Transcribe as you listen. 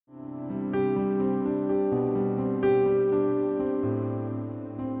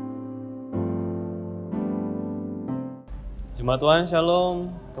Jemaat Tuhan,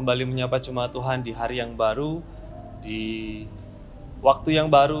 Shalom. Kembali menyapa Jemaat Tuhan di hari yang baru, di waktu yang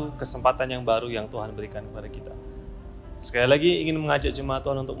baru, kesempatan yang baru yang Tuhan berikan kepada kita. Sekali lagi ingin mengajak Jemaat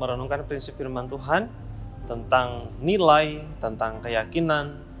Tuhan untuk merenungkan prinsip firman Tuhan tentang nilai, tentang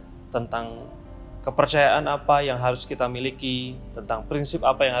keyakinan, tentang kepercayaan apa yang harus kita miliki, tentang prinsip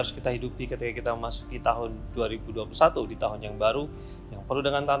apa yang harus kita hidupi ketika kita memasuki tahun 2021, di tahun yang baru, yang penuh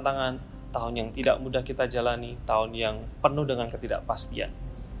dengan tantangan, tahun yang tidak mudah kita jalani, tahun yang penuh dengan ketidakpastian.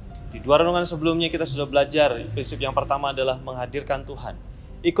 Di dua renungan sebelumnya kita sudah belajar, prinsip yang pertama adalah menghadirkan Tuhan,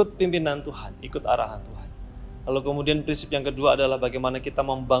 ikut pimpinan Tuhan, ikut arahan Tuhan. Lalu kemudian prinsip yang kedua adalah bagaimana kita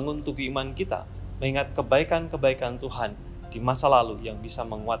membangun tugu iman kita, mengingat kebaikan-kebaikan Tuhan di masa lalu yang bisa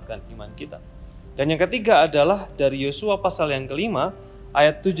menguatkan iman kita. Dan yang ketiga adalah dari Yosua pasal yang kelima,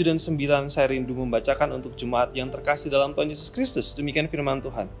 ayat 7 dan 9 saya rindu membacakan untuk jemaat yang terkasih dalam Tuhan Yesus Kristus. Demikian firman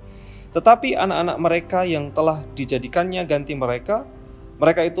Tuhan. Tetapi anak-anak mereka yang telah dijadikannya ganti mereka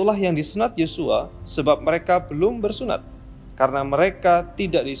itulah yang disunat Yosua, sebab mereka belum bersunat, karena mereka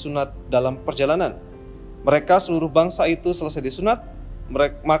tidak disunat dalam perjalanan. Mereka seluruh bangsa itu selesai disunat,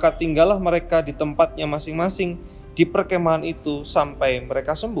 maka tinggallah mereka di tempatnya masing-masing di perkemahan itu sampai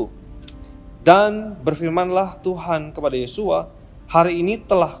mereka sembuh. Dan berfirmanlah Tuhan kepada Yosua, hari ini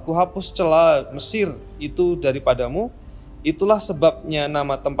telah kuhapus celah Mesir itu daripadamu. Itulah sebabnya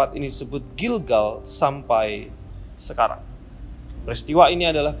nama tempat ini disebut Gilgal sampai sekarang. Peristiwa ini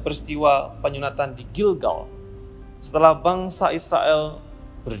adalah peristiwa penyunatan di Gilgal. Setelah bangsa Israel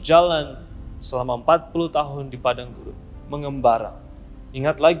berjalan selama 40 tahun di padang gurun, mengembara.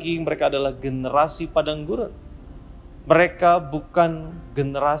 Ingat lagi, mereka adalah generasi padang gurun. Mereka bukan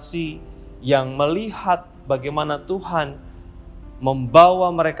generasi yang melihat bagaimana Tuhan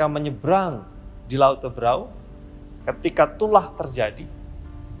membawa mereka menyeberang di Laut Teberau. Ketika itulah terjadi,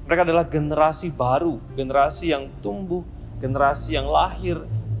 mereka adalah generasi baru, generasi yang tumbuh, generasi yang lahir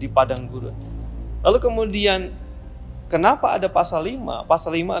di padang gurun. Lalu kemudian, kenapa ada pasal 5?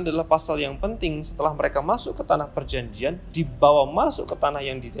 Pasal 5 adalah pasal yang penting setelah mereka masuk ke tanah perjanjian, dibawa masuk ke tanah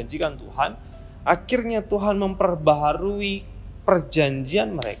yang dijanjikan Tuhan. Akhirnya Tuhan memperbaharui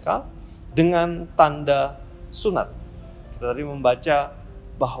perjanjian mereka dengan tanda sunat. Kita tadi membaca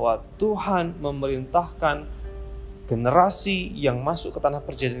bahwa Tuhan memerintahkan generasi yang masuk ke tanah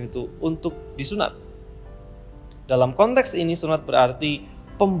perjanjian itu untuk disunat. Dalam konteks ini sunat berarti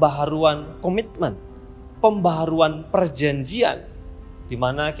pembaharuan komitmen, pembaharuan perjanjian, di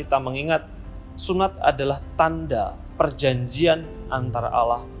mana kita mengingat sunat adalah tanda perjanjian antara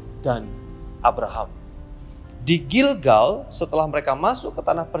Allah dan Abraham. Di Gilgal, setelah mereka masuk ke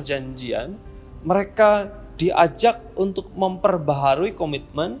tanah perjanjian, mereka diajak untuk memperbaharui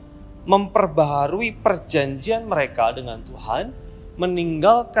komitmen, memperbaharui perjanjian mereka dengan Tuhan,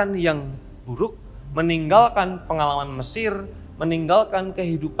 meninggalkan yang buruk, meninggalkan pengalaman Mesir, meninggalkan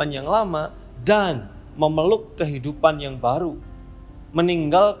kehidupan yang lama, dan memeluk kehidupan yang baru.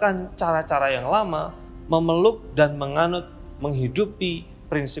 Meninggalkan cara-cara yang lama, memeluk dan menganut, menghidupi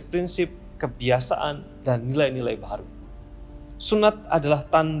prinsip-prinsip, kebiasaan, dan nilai-nilai baru. Sunat adalah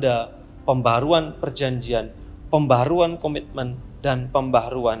tanda pembaharuan perjanjian, pembaharuan komitmen, dan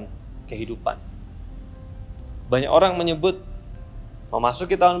pembaharuan kehidupan. Banyak orang menyebut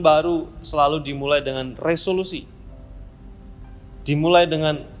memasuki tahun baru selalu dimulai dengan resolusi, dimulai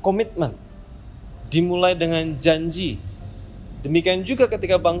dengan komitmen, dimulai dengan janji. Demikian juga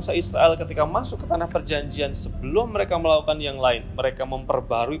ketika bangsa Israel ketika masuk ke tanah perjanjian, sebelum mereka melakukan yang lain, mereka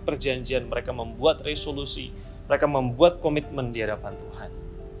memperbarui perjanjian, mereka membuat resolusi, mereka membuat komitmen di hadapan Tuhan.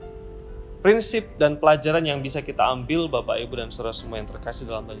 Prinsip dan pelajaran yang bisa kita ambil Bapak, Ibu, dan saudara semua yang terkasih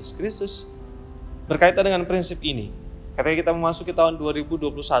dalam Tuhan Yesus Kristus berkaitan dengan prinsip ini. Ketika kita memasuki tahun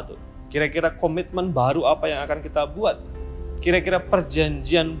 2021, kira-kira komitmen baru apa yang akan kita buat? Kira-kira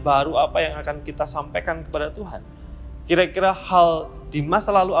perjanjian baru apa yang akan kita sampaikan kepada Tuhan? Kira-kira hal di masa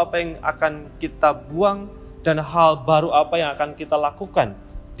lalu apa yang akan kita buang, dan hal baru apa yang akan kita lakukan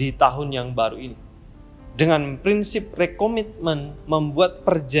di tahun yang baru ini? Dengan prinsip rekomitmen, membuat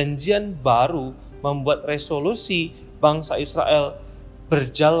perjanjian baru, membuat resolusi, bangsa Israel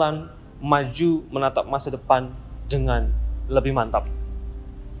berjalan maju menatap masa depan dengan lebih mantap.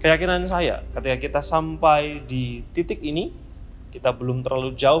 Keyakinan saya, ketika kita sampai di titik ini, kita belum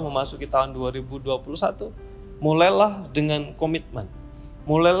terlalu jauh memasuki tahun 2021, mulailah dengan komitmen,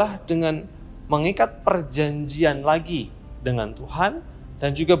 mulailah dengan mengikat perjanjian lagi dengan Tuhan,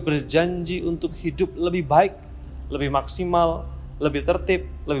 dan juga berjanji untuk hidup lebih baik, lebih maksimal, lebih tertib,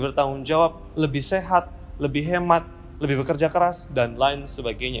 lebih bertanggung jawab, lebih sehat, lebih hemat, lebih bekerja keras, dan lain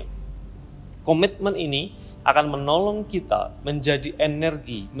sebagainya. Komitmen ini akan menolong kita menjadi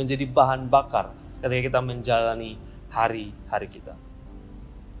energi, menjadi bahan bakar ketika kita menjalani hari-hari kita.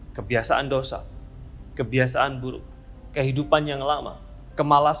 Kebiasaan dosa, kebiasaan buruk, kehidupan yang lama,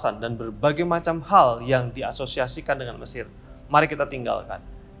 kemalasan, dan berbagai macam hal yang diasosiasikan dengan Mesir, mari kita tinggalkan.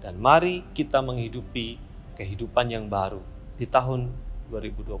 Dan mari kita menghidupi kehidupan yang baru di tahun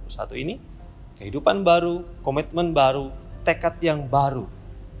 2021 ini. Kehidupan baru, komitmen baru, tekad yang baru.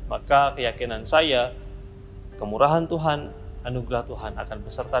 Maka keyakinan saya, kemurahan Tuhan, anugerah Tuhan akan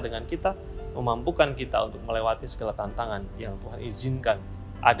beserta dengan kita, memampukan kita untuk melewati segala tantangan yang Tuhan izinkan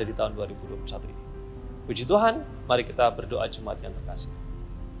ada di tahun 2021 ini. Puji Tuhan, mari kita berdoa jemaat yang terkasih.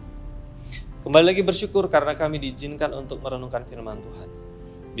 Kembali lagi bersyukur karena kami diizinkan untuk merenungkan firman Tuhan.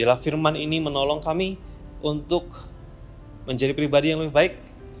 Bila firman ini menolong kami untuk menjadi pribadi yang lebih baik,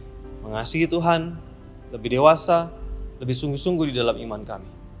 mengasihi Tuhan, lebih dewasa, lebih sungguh-sungguh di dalam iman kami.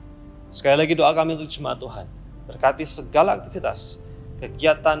 Sekali lagi doa kami untuk jemaat Tuhan, berkati segala aktivitas,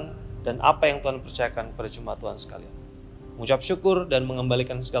 kegiatan, dan apa yang Tuhan percayakan kepada jemaat Tuhan sekalian. Mengucap syukur dan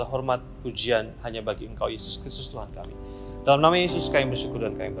mengembalikan segala hormat, pujian hanya bagi Engkau Yesus Kristus Tuhan kami. Dalam nama Yesus kami bersyukur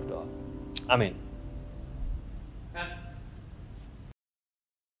dan kami berdoa. Amin.